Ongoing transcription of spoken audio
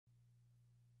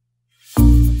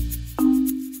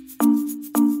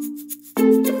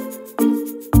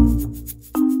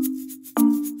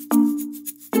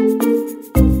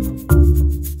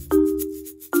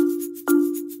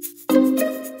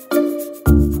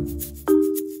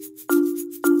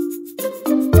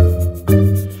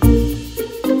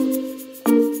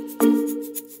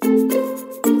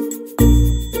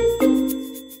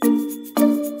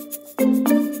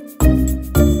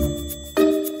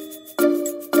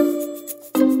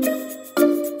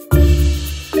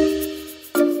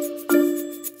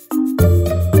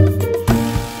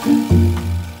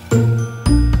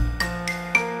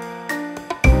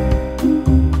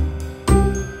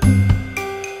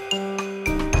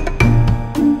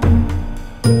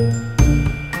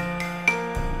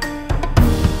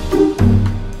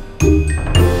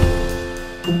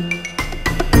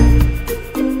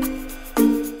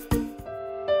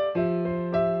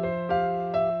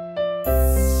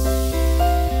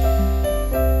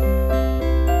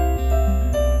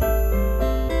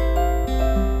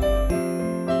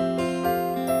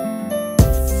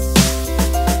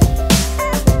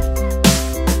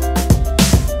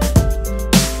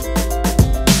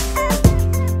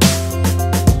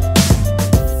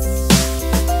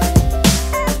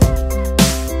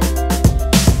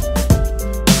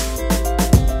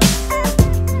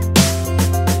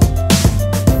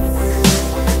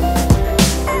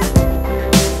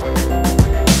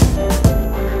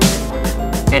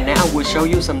Now I will show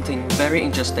you something very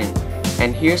interesting.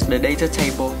 And here's the data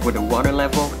table with the water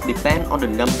level depend on the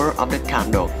number of the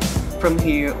candle. From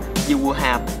here, you will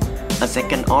have a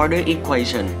second order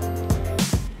equation.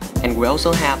 And we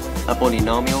also have a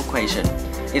polynomial equation.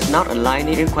 It's not a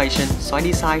linear equation, so I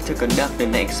decided to conduct the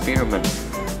next experiment.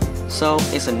 So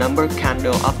it's a number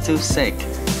candle up to 6.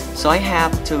 So I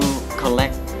have to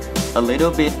collect a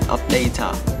little bit of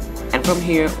data. And from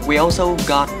here, we also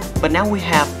got, but now we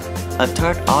have a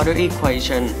third order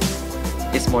equation.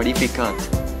 It's more difficult.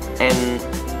 And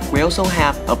we also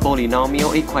have a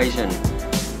polynomial equation.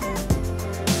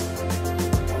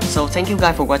 So thank you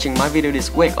guys for watching my video this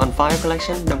week on file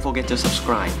collection. Don't forget to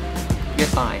subscribe.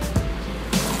 Goodbye.